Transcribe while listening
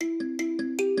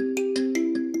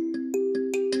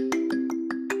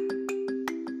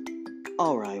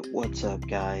Alright, what's up,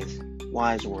 guys?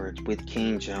 Wise Words with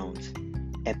King Jones,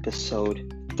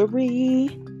 episode 3.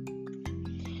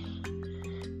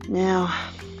 Now,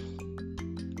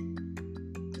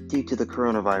 due to the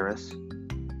coronavirus,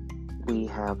 we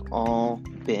have all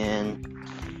been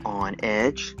on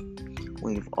edge.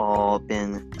 We've all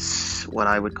been what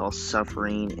I would call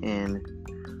suffering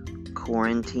in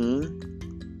quarantine.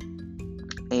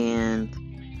 And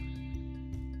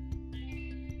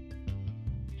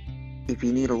if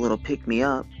you need a little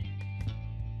pick-me-up,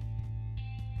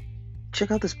 check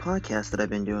out this podcast that I've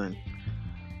been doing.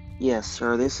 Yes,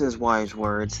 sir, this is Wise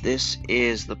Words. This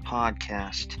is the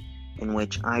podcast in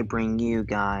which I bring you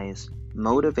guys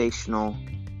motivational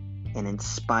and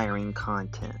inspiring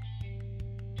content.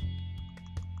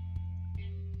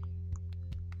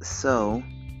 So,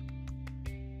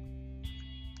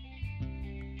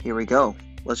 here we go.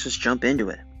 Let's just jump into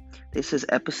it. This is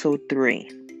episode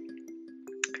 3.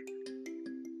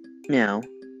 Now,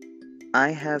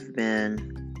 I have been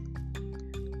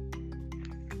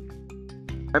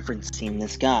referencing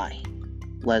this guy,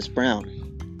 Les Brown,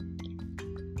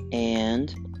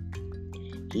 and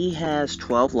he has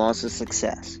 12 laws of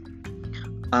success.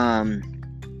 And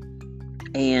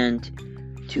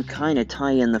to kind of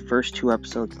tie in the first 2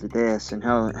 episodes to this and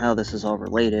how this is all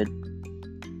related,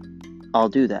 I'll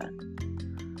do that.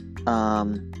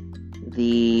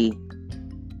 The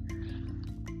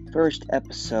first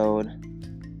episode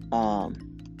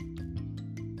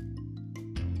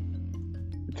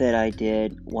that I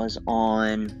did was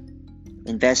on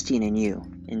investing in you,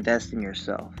 invest in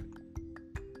yourself.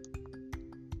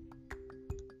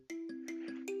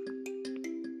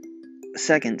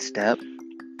 Second step,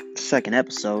 second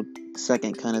episode,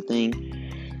 second kind of thing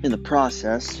in the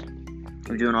process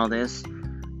of doing all this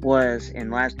was,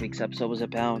 in last week's episode, was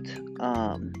about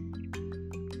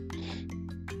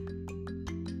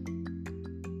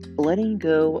letting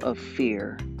go of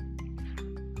fear.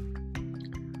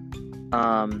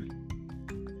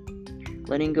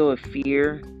 Letting go of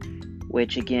fear,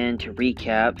 which, again, to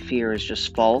recap, fear is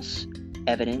just false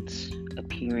evidence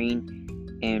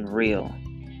appearing and real.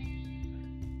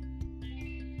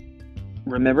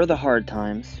 Remember the hard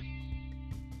times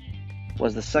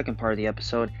was the second part of the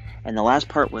episode, and the last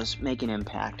part was make an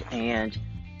impact. And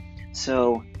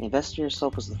so invest in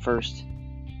yourself was the first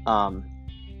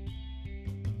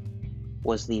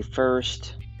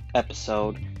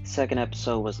episode. Second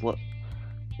episode was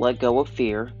let go of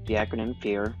fear, the acronym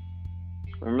FEAR.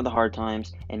 Remember the hard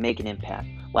times and make an impact.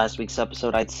 Last week's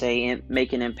episode, I'd say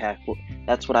make an impact.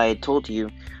 That's what I had told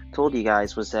you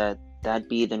guys, was that'd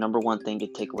be the number one thing to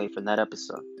take away from that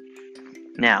episode.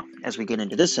 Now, as we get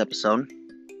into this episode,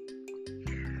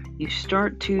 you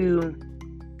start to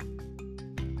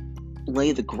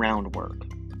lay the groundwork.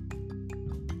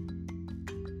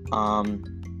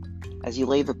 As you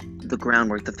lay the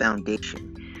groundwork, the foundation,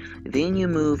 then you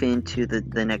move into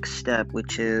the next step,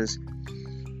 which is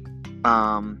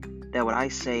that what I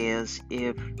say is,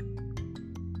 if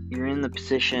you're in the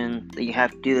position that you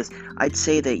have to do this, I'd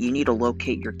say that you need to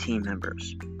locate your team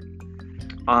members.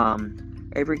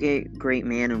 Every great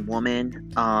man and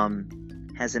woman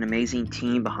has an amazing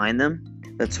team behind them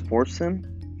that supports them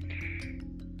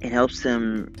and helps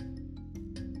them,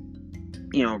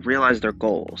 realize their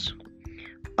goals.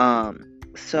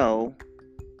 So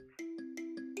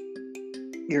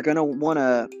you're going to want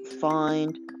to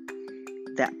find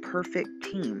that perfect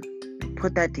team and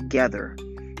put that together.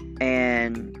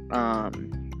 And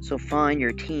so find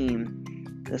your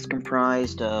team that's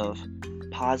comprised of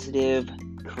positive,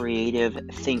 creative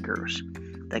thinkers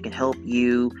that can help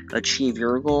you achieve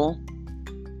your goal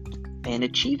and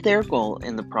achieve their goal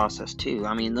in the process too.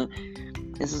 I mean,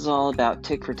 this is all about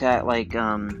tick for tat. Like,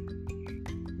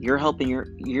 you're helping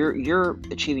you're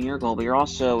achieving your goal, but you're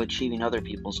also achieving other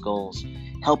people's goals,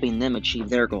 helping them achieve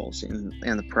their goals in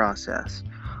the process.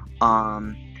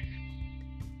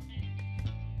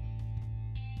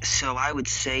 So I would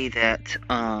say that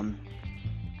I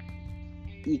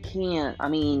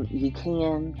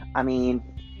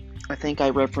think I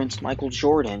referenced Michael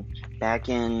Jordan back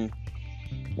in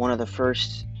one of the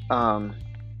first the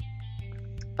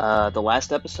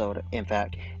last episode, in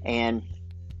fact. And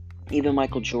even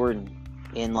Michael Jordan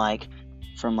in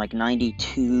from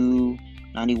 92,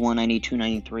 91, 92,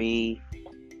 93,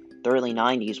 the early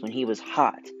 90s, when he was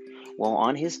hot. Well,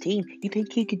 on his team, you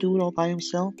think he could do it all by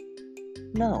himself?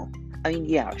 No. I mean,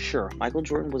 yeah, sure. Michael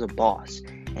Jordan was a boss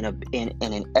and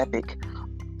an epic,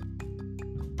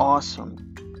 awesome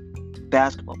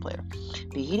basketball player.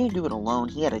 But he didn't do it alone.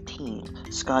 He had a team.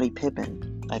 Scottie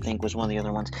Pippen, I think, was one of the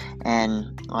other ones.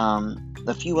 And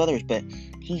a few others, but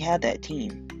he had that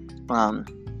team.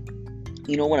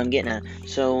 You know what I'm getting at.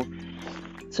 So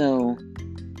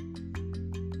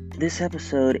this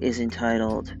episode is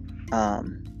entitled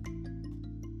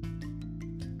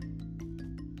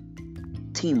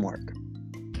Teamwork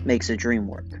Makes a Dream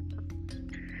Work.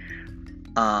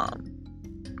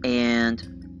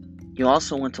 And you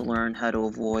also want to learn how to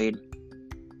avoid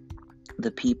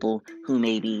the people who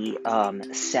may be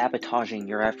sabotaging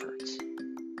your efforts.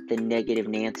 The negative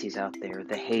Nancy's out there,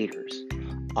 the haters.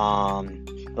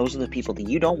 Those are the people that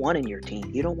you don't want in your team.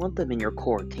 You don't want them in your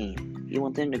core team. You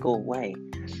want them to go away.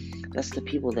 That's the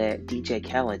people that DJ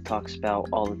Khaled talks about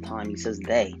all the time. He says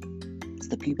they. It's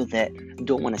the people that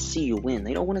don't want to see you win.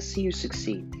 They don't want to see you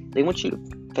succeed. They want you to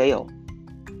fail.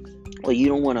 Well, you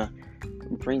don't want to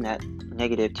bring that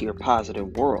negative to your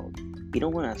positive world. You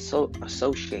don't want to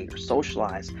associate or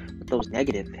socialize with those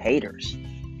negative haters.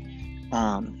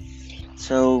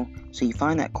 So you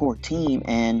find that core team,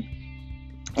 and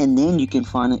then you can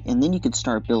find it, and then you can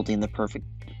start building the perfect.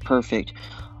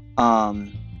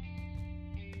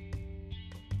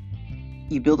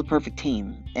 You build a perfect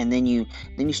team, and then you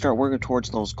start working towards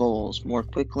those goals more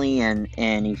quickly and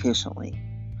efficiently.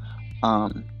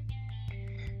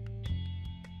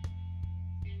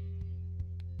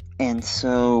 And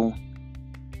so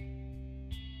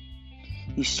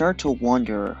you start to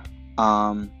wonder,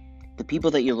 the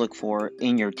people that you look for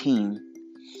in your team,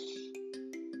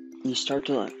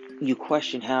 you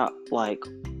question how, well,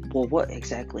 what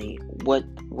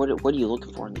are you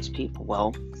looking for in these people?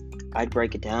 Well, I'd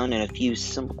break it down in a few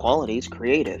simple qualities.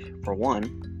 Creative, for one.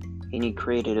 You need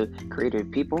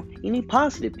creative people. You need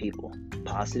positive people.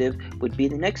 Positive would be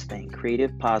the next thing.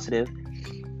 Creative, positive,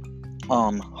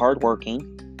 hardworking.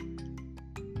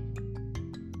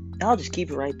 I'll just keep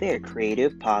it right there.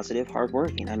 Creative, positive,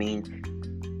 hardworking. I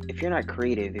mean, if you're not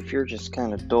creative, if you're just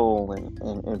kind of dull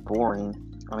and boring,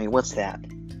 I mean, what's that?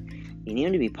 You need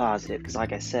them to be positive, because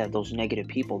like I said, those negative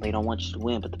people, they don't want you to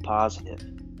win, but the positive,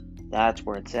 that's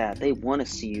where it's at. They want to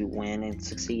see you win and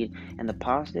succeed, and the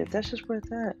positive, that's just where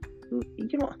it's at. Who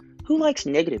likes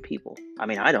negative people? I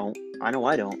mean, I don't. I know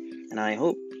I don't, and I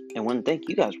hope and wouldn't think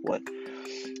you guys would.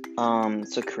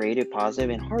 So creative,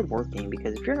 positive, and hardworking,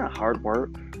 because if you're not a hard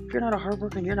worker,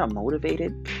 and you're not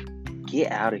motivated,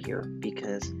 get out of here,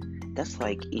 because that's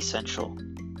like essential.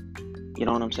 You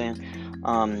know what I'm saying?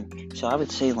 So I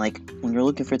would say, like, when you're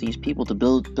looking for these people to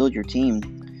build your team,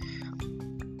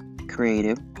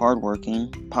 creative,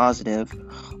 hardworking, positive,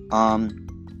 and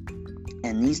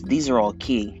these are all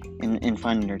key in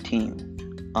finding your team.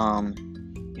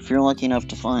 If you're lucky enough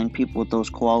to find people with those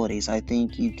qualities, I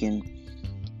think you can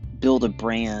build a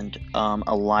brand,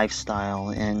 a lifestyle,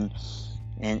 and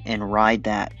ride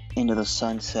that into the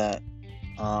sunset.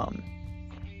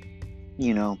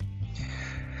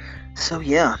 So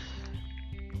yeah,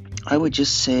 I would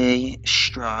just say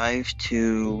strive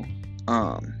to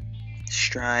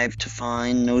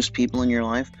find those people in your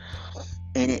life,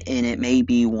 and it may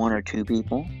be one or two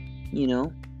people,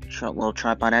 little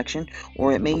tripod action,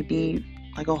 or it may be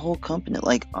like a whole company,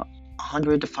 like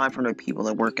 100 to 500 people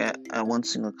that work at one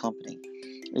single company.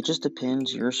 It just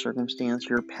depends your circumstance,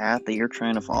 your path that you're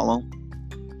trying to follow.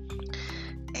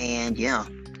 And yeah,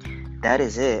 that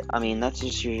is it. I mean, this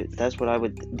is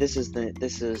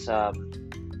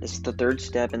the third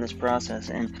step in this process,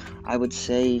 and I would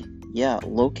say, yeah,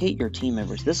 locate your team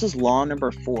members. This is law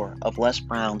number 4 of Les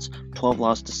Brown's 12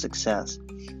 Laws to Success.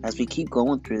 As we keep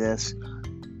going through this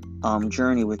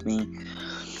journey with me,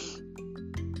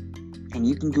 and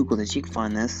you can Google this, you can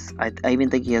find this. I even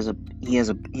think he has a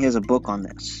book on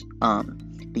this.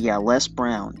 But yeah, Les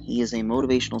Brown, he is a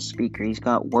motivational speaker. He's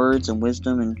got words and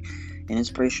wisdom and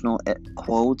inspirational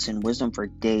quotes and wisdom for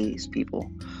days,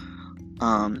 people.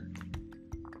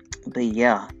 But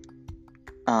yeah,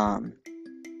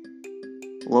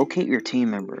 locate your team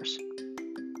members.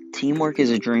 Teamwork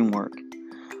is a dream work.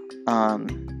 I'm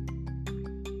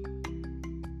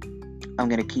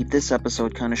gonna keep this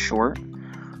episode kind of short.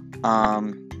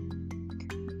 But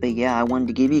yeah, I wanted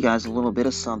to give you guys a little bit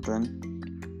of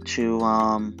something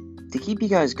to keep you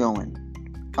guys going.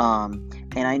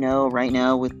 And I know right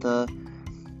now with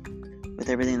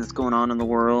everything that's going on in the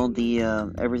world,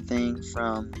 everything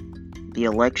from the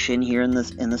election here in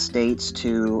the States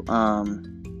to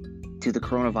the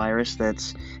coronavirus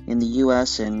that's in the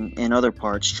U.S. and in other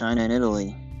parts, China and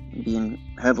Italy, being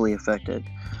heavily affected.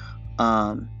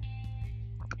 But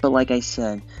like I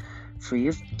said, for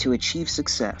you to achieve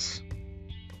success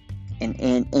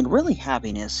and really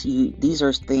happiness, these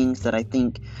are things that I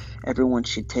think everyone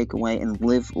should take away and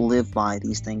live by,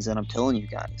 these things that I'm telling you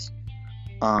guys.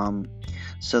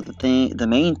 So the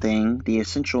main thing, the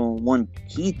essential one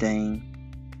key thing,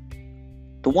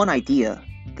 the one idea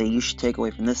that you should take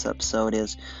away from this episode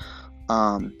is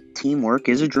teamwork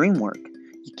is a dream work.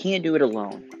 You can't do it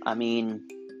alone. I mean,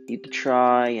 you could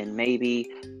try and maybe,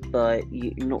 but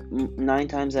nine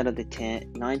times out of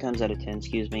 10,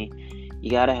 excuse me, you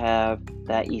gotta have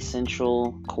that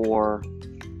essential core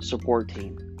support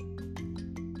team.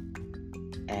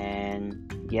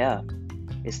 And yeah,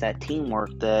 it's that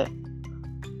teamwork that,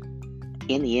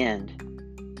 in the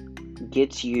end,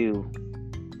 gets you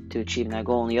to achieving that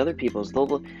goal, and the other people's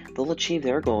they'll achieve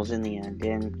their goals in the end.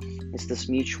 And it's this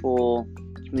mutual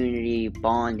community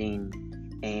bonding,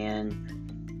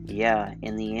 and yeah,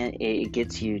 in the end, it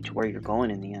gets you to where you're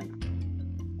going in the end.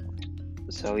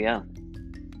 So yeah,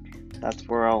 that's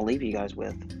where I'll leave you guys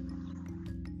with.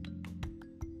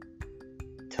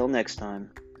 Till next time,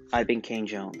 I've been Kane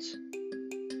Jones.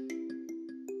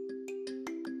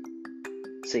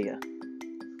 See ya.